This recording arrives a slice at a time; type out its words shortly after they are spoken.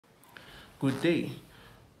Good day.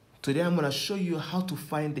 Today I'm going to show you how to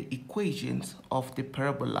find the equations of the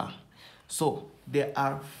parabola. So there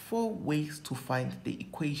are 4 ways to find the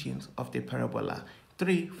equations of the parabola.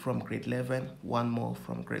 3 from grade 11, 1 more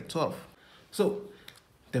from grade 12. So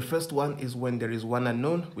the first one is when there is one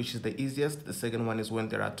unknown, which is the easiest. The second one is when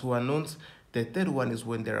there are 2 unknowns. The third one is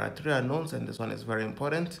when there are 3 unknowns, and this one is very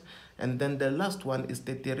important. And then the last one is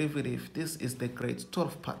the derivative. This is the grade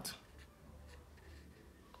 12 part.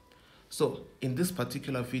 So in this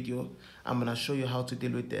particular video, I'm going to show you how to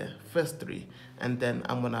deal with the first 3, and then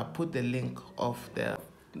I'm going to put the link of the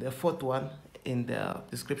 4th one in the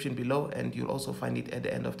description below, and you'll also find it at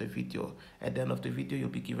the end of the video. At the end of the video, you'll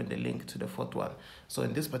be given the link to the 4th one. So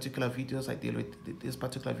in this particular videos, I'm going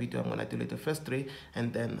to deal with the first 3,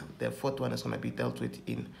 and then the 4th one is going to be dealt with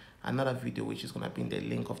in another video, which is going to be in the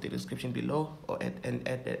link of the description below, or at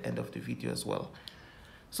the end of the video as well.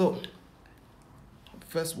 So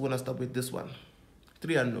first, we're going to start with this one.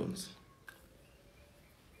 3 unknowns.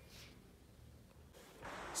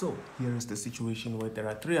 So here is the situation where there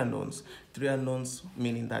are 3 unknowns. 3 unknowns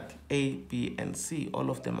meaning that A, B, and C, all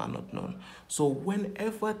of them are not known. So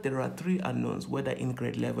whenever there are 3 unknowns, whether in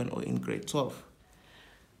grade 11 or in grade 12,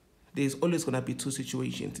 there's always going to be 2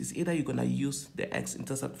 situations. It's either you're going to use the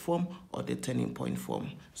x-intercept form or the turning point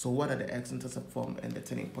form. So what are the x-intercept form and the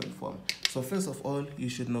turning point form? So first of all, you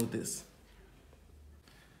should know this.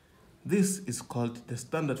 This is called the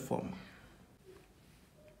standard form.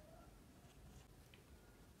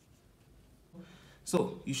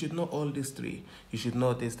 So you should know all these 3. You should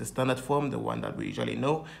know this, the standard form, the one that we usually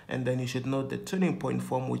know, and then you should know the turning point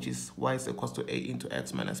form, which is y is equals to a into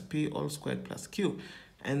x minus p all squared plus q.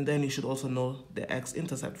 And then you should also know the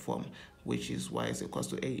x-intercept form, which is y is equals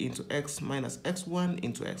to a into x minus x1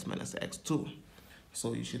 into x minus x2.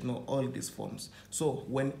 So you should know all these forms. So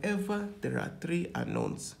whenever there are 3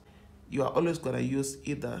 unknowns, you are always going to use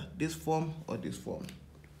either this form or this form.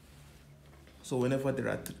 So whenever there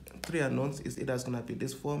are 3 unknowns, it's either going to be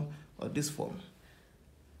this form or this form.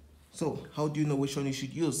 So how do you know which one you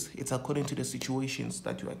should use? It's according to the situations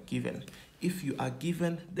that you are given. If you are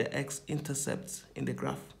given the x-intercepts in the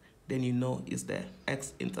graph, then you know it's the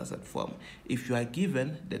x-intercept form. If you are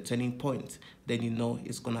given the turning point, then you know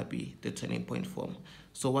it's going to be the turning point form.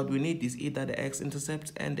 So what we need is either the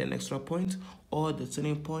x-intercept and an extra point, or the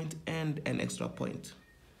turning point and an extra point.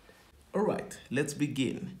 All right, let's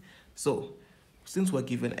begin. So since we're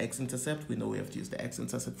given x-intercept, we know we have to use the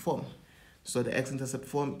x-intercept form. So the x-intercept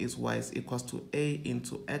form is y is equals to a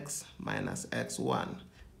into x minus x1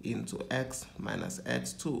 into x minus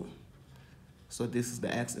x2. So this is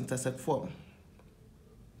the x-intercept form.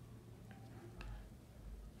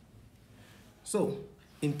 So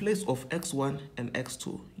in place of x1 and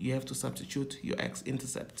x2, you have to substitute your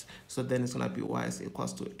x-intercept. So then it's going to be y is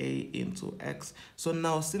equals to a into x. So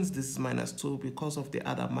now since this is minus 2, because of the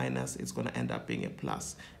other minus, it's going to end up being a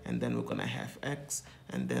plus. And then we're going to have x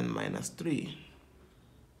and then minus 3.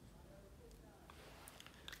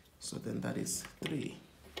 So then that is 3.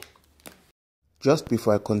 Just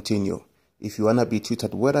before I continue, if you want to be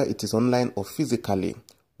tutored, whether it is online or physically,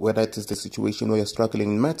 whether it is the situation where you're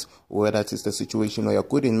struggling in maths, or whether it is the situation where you're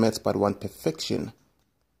good in maths but want perfection,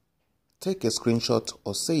 take a screenshot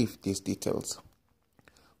or save these details.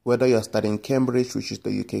 Whether you're studying Cambridge, which is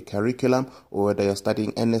the UK curriculum, or whether you're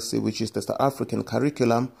studying NSC, which is the South African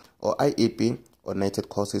curriculum, or IEP, or United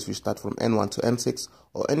courses which start from N1 to N6,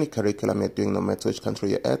 or any curriculum you're doing, no matter which country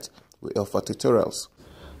you're at, we offer tutorials.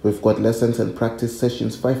 We've got lessons and practice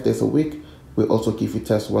sessions 5 days a week. We also give you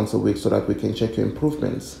tests once a week so that we can check your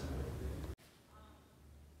improvements.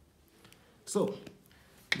 So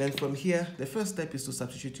then from here, the first step is to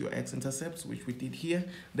substitute your x-intercepts, which we did here.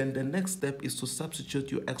 Then the next step is to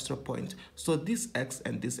substitute your extra point. So this x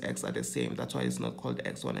and this x are the same. That's why it's not called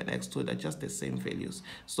x1 and x2. They're just the same values.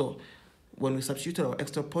 So when we substitute our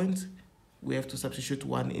extra point, we have to substitute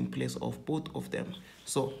 1 in place of both of them.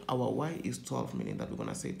 So our y is 12, meaning that we're going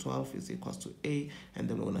to say 12 is equals to a, and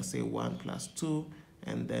then we're going to say 1 plus 2,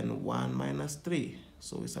 and then 1 minus 3.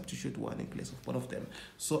 So we substitute 1 in place of both of them.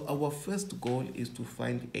 So our first goal is to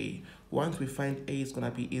find a. Once we find a, it's going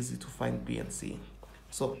to be easy to find b and c.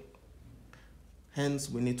 So hence,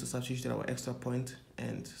 we need to substitute our extra point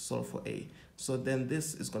and solve for a. So then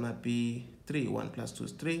this is going to be 3. 1 plus 2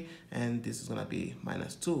 is 3. And this is going to be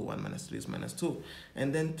minus 2. 1 minus 3 is minus 2.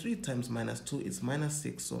 And then 3 times minus 2 is minus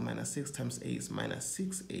 6. So minus 6 times a is minus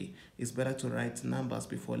 6a. It's better to write numbers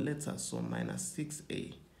before letters. So minus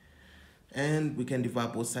 6a. And we can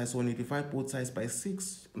divide both sides. So when you divide both sides by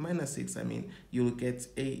 6, minus 6, you'll get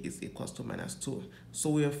a is equals to minus 2.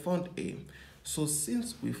 So we have found a. So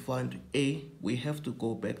since we found a, we have to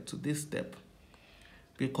go back to this step,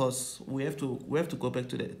 because we have to go back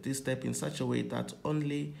to this step in such a way that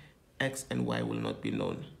only x and y will not be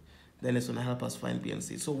known. Then it's going to help us find b and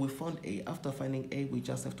c. So we found a. After finding a, we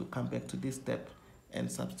just have to come back to this step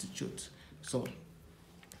and substitute. So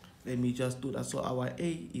let me just do that. So our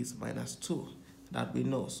a is minus 2, that we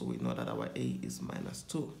know. So we know that our a is minus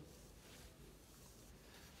 2.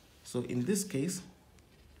 So in this case,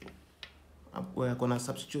 we're going to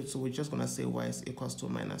substitute. So we're just going to say y is equals to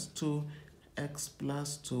minus 2, x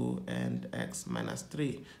plus 2, and x minus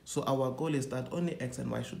 3. So our goal is that only x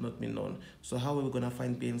and y should not be known. So how are we going to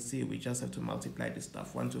find b and c? We just have to multiply this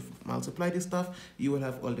stuff. Once you multiply this stuff, you will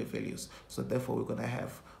have all the values. So therefore, we're going to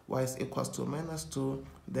have y is equals to minus 2.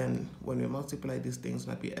 Then when we multiply these things, it's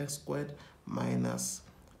going to be x squared minus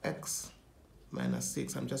x minus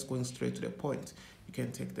 6. I'm just going straight to the point. You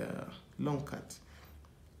can take the long cut.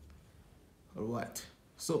 All right.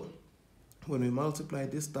 So when we multiply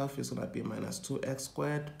this stuff, it's going to be minus 2x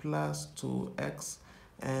squared plus 2x,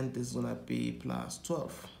 and this is going to be plus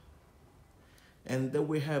 12. And there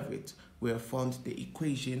we have it. We have found the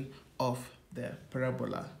equation of the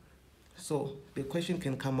parabola. So the question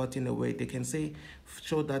can come out in a way. They can say,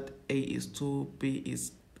 show that a is 2, b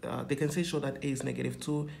is, they can say show that a is negative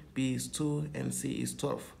 2, b is 2, and c is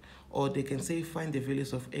 12. Or they can say find the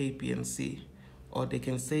values of a, b, and c. Or they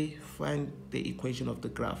can say find the equation of the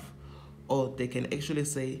graph. Or they can actually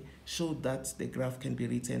say show that the graph can be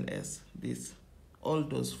written as this. All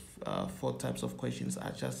those 4 types of questions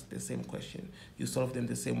are just the same question. You solve them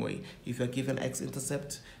the same way. If you are given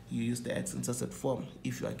x-intercept, you use the x-intercept form.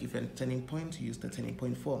 If you are given turning point, you use the turning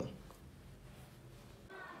point form.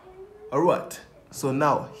 All right. So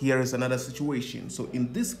now here is another situation. So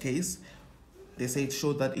in this case, they say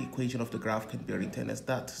show that equation of the graph can be written as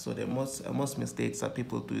that. So the most mistakes that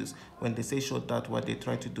people do is when they say show that, what they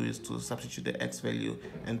try to do is to substitute the x value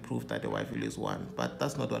and prove that the y value is 1. But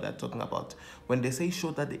that's not what they're talking about. When they say show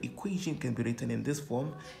that the equation can be written in this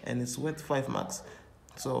form and it's worth 5 marks,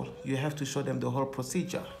 so you have to show them the whole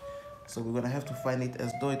procedure. So we're going to have to find it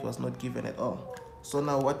as though it was not given at all. So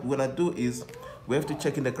now what we're going to do is we have to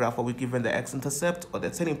check in the graph, are we given the x-intercept or the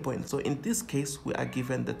turning point? So in this case, we are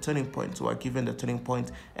given the turning point. So we're given the turning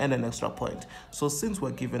point and an extra point. So since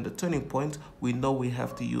we're given the turning point, we know we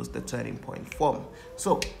have to use the turning point form.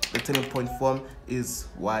 So the turning point form is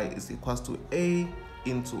y is equals to a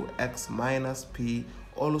into x minus p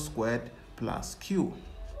all squared plus q.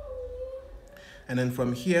 And then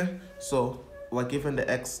from here, so we're given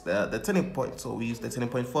the turning point, so we use the turning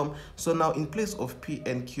point form. So now in place of p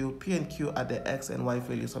and q are the x and y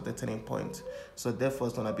values of the turning point. So therefore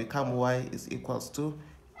it's going to become y is equals to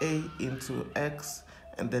a into x,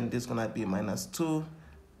 and then this is going to be minus 2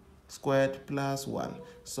 squared plus 1.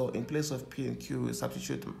 So in place of p and q, we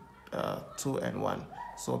substitute 2 and 1.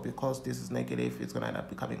 So because this is negative, it's going to end up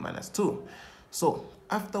becoming minus 2. So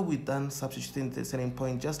after we're done substituting the turning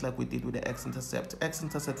point, just like we did with the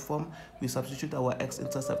x-intercept form, we substitute our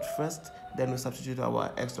x-intercept first, then we substitute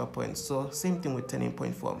our extra point. So same thing with turning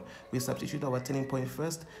point form. We substitute our turning point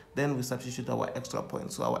first, then we substitute our extra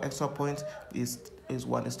point. So our extra point is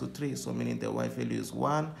 1:3, so meaning the y value is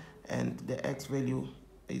 1, and the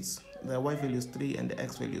y value is 3, and the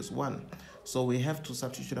x value is 1. So we have to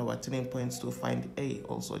substitute our turning points to find a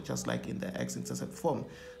also, just like in the x-intercept form.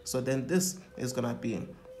 So then this is going to be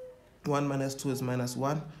 1 minus 2 is minus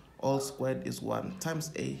 1, all squared is 1, times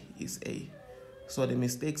a is a. So the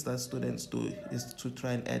mistakes that students do is to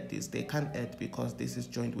try and add this. They can't add because this is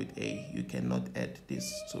joined with a. You cannot add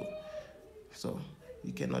these two. So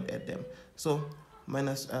you cannot add them. So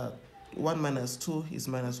 1 minus 2 is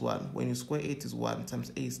minus 1. When you square 8 is 1,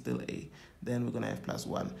 times a is still a. Then we're going to have plus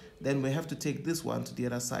 1. Then we have to take this one to the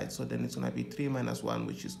other side. So then it's going to be 3 minus 1,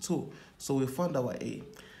 which is 2. So we found our a.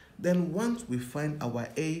 Then once we find our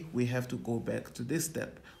a, we have to go back to this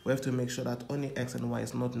step. We have to make sure that only x and y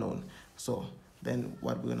is not known. So then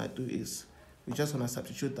what we're going to do is we're just going to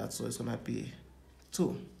substitute that. So it's going to be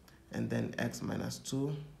 2. And then x minus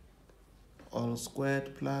 2 all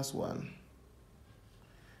squared plus 1.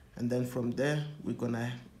 And then from there, we're going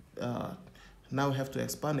to now we have to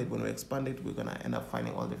expand it. When we expand it, we're going to end up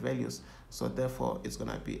finding all the values. So therefore, it's going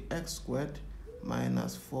to be x squared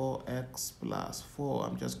minus 4x plus 4.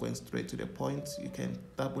 I'm just going straight to the point. You can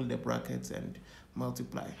double the brackets and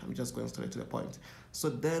multiply. I'm just going straight to the point. So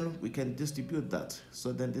then we can distribute that.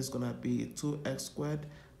 So then this is going to be 2x squared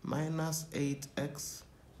minus 8x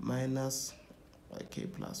minus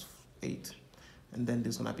plus 8. And then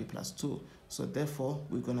this is going to be plus 2. So therefore,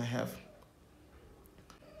 we're going to have,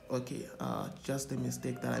 just a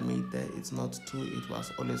mistake that I made there. It's not 2, it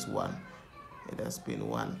was always 1. it has been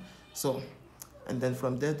 1. So, and then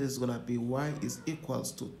from there, this is going to be y is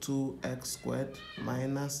equals to 2x squared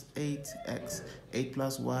minus 8x. 8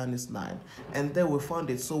 plus 1 is 9. And then we found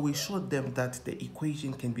it. So we showed them that the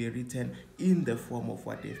equation can be written in the form of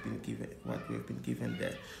what they've been given, what we've been given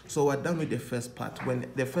there. So we're done with the first part.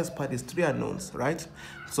 When the first part is 3 unknowns, right?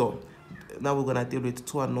 So now we're going to deal with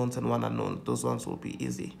 2 unknowns and 1 unknown. Those ones will be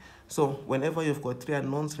easy. So whenever you've got 3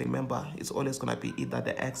 unknowns, remember, it's always going to be either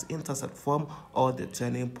the x-intercept form or the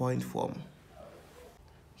turning point form.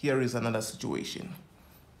 Here is another situation.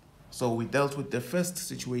 So we dealt with the first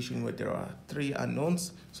situation where there are 3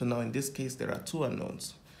 unknowns. So now in this case, there are 2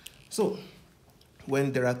 unknowns. So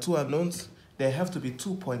when there are 2 unknowns, there have to be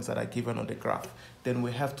 2 points that are given on the graph. Then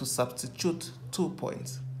we have to substitute 2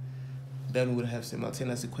 points. Then we'll have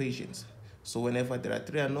simultaneous equations. So whenever there are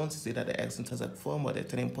 3 unknowns, it's either the x-intercept form or the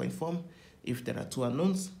turning point form. If there are 2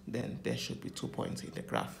 unknowns, then there should be 2 points in the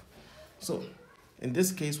graph. So in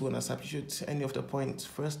this case, we're going to substitute any of the points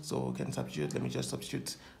first. So we can substitute, let me just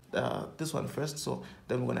substitute this one first. So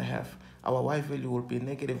then we're going to have our y value will be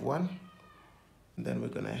 -1. And then we're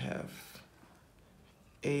going to have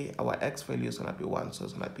our x value is going to be 1. So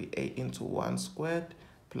it's going to be a into 1 squared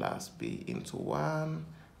plus b into 1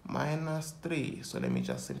 minus 3. So let me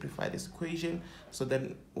just simplify this equation. So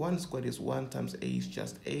then 1 squared is 1 times a is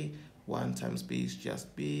just a. 1 times b is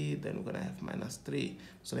just b, then we're going to have minus 3.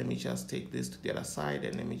 So let me just take this to the other side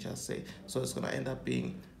and let me just say, so it's going to end up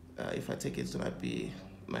being, if I take it, it's going to be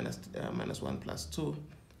minus 1 plus 2,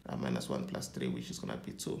 minus 1 plus 3, which is going to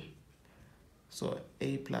be 2. So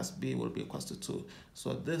a plus b will be equals to 2.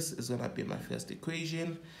 So this is going to be my first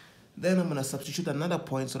equation. Then I'm going to substitute another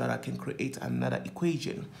point so that I can create another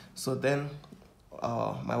equation. So then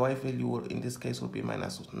my y value will, in this case, will be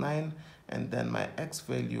 -9, and then my x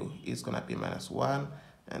value is going to be -1,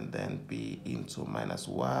 and then b into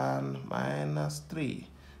 -1 minus 3.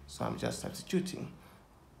 So I'm just substituting.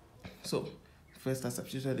 So first I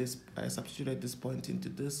substituted this point into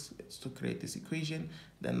this to create this equation.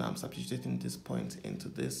 Then I'm substituting this point into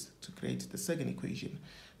this to create the second equation.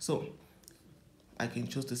 So I can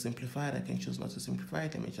choose to simplify it, I can choose not to simplify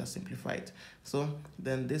it, let me just simplify it. So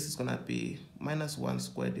then this is going to be -1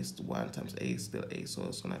 squared is 1 times a is still a, so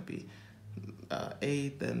it's going to be a,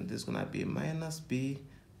 then this is going to be minus b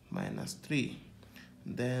minus 3.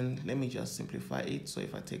 Then let me just simplify it. So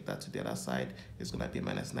if I take that to the other side, it's going to be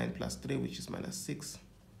 -9 plus 3, which is -6.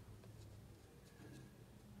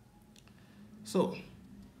 So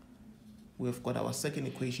we've got our second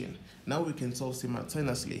equation. Now we can solve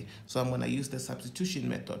simultaneously. So I'm going to use the substitution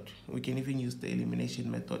method. We can even use the elimination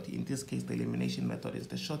method. In this case, the elimination method is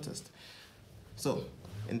the shortest. So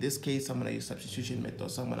in this case, I'm going to use substitution method.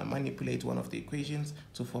 So I'm going to manipulate one of the equations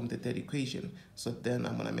to form the third equation. So then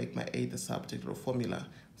I'm going to make my a the subject formula.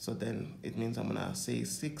 So then it means I'm going to say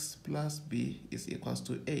 6 plus b is equals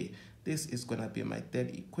to a. This is going to be my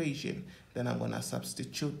third equation. Then I'm going to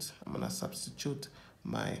substitute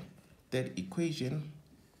my third equation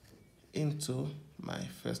into my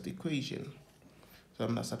first equation. So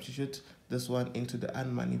I'm going to substitute this one into the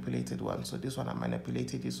unmanipulated one. So this one I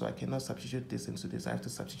manipulated it, so I cannot substitute this into this. I have to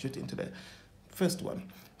substitute into the first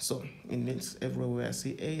one. So in this, everywhere I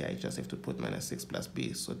see a, I just have to put -6 plus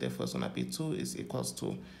b. So therefore it's going to be 2 is equals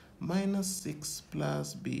to -6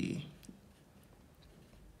 plus b.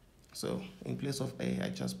 So in place of a, I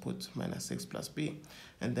just put -6 plus b.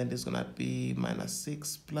 And then there's going to be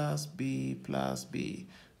 -6 plus b plus b.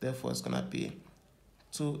 Therefore, it's going to be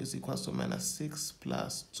 2 is equals to -6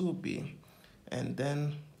 plus 2b. And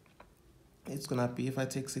then it's going to be, if I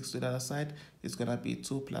take 6 to the other side, it's going to be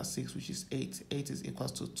 2 plus 6, which is 8. 8 is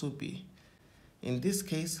equals to 2b. In this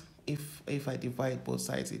case, if I divide both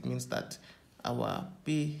sides, it means that our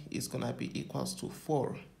b is going to be equals to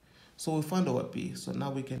 4. So we found our b, so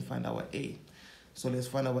now we can find our a. So let's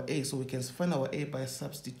find our a. So we can find our a by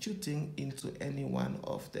substituting into any one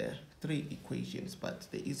of the 3 equations, but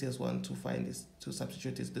the easiest one to find is to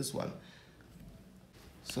substitute is this one.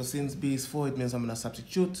 So since b is 4, it means I'm going to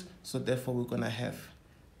substitute. So therefore we're going to have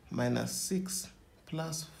 -6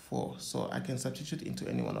 plus 4. So I can substitute into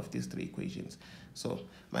any one of these 3 equations. So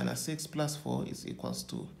 -6 plus 4 is equals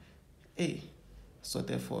to a. So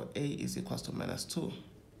therefore a is equals to -2.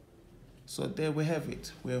 So there we have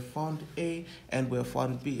it. We have found a and we have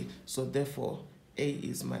found b. So therefore a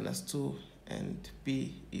is -2 and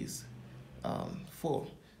b is 4.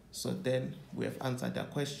 So then we have answered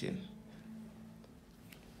that question.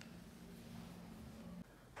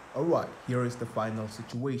 All right, here is the final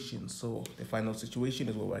situation. So the final situation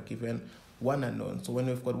is where we're given one unknown. So when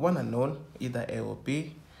we've got one unknown, either a or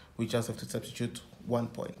b, we just have to substitute 1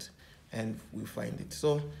 point and we find it.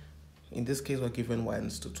 So in this case we're given y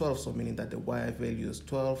is to 12, so meaning that the y value is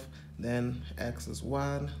 12, then x is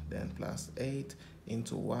 1, then plus 8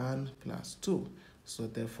 into 1 plus 2. So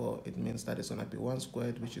therefore it means that it's going to be 1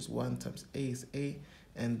 squared, which is 1 times a is a,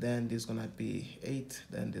 and then this is going to be 8,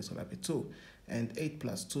 then this is going to be 2, and 8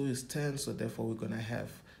 plus 2 is 10, so therefore we're going to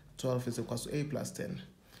have 12 is equals to a plus 10.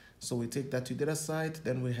 So we take that to the other side,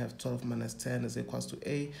 then we have 12 minus 10 is equals to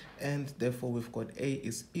a, and therefore we've got a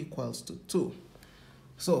is equals to 2.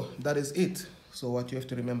 So that is it. So what you have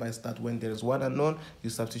to remember is that when there is one unknown,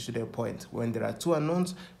 you substitute a point. When there are two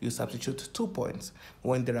unknowns, you substitute 2 points.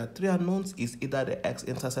 When there are 3 unknowns, it's either the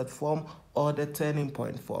x-intercept form or the turning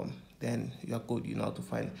point form. Then you are good, you know how to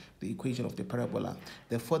find the equation of the parabola.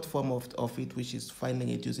 The fourth form of it, which is finding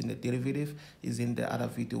it using the derivative, is in the other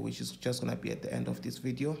video, which is just going to be at the end of this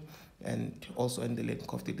video, and also in the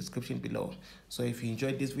link of the description below. So if you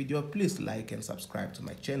enjoyed this video, please like and subscribe to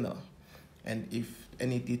my channel. And if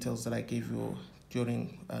any details that I gave you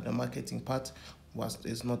during the marketing part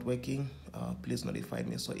is not working, please notify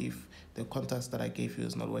me. So if the contacts that I gave you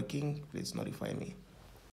is not working, please notify me.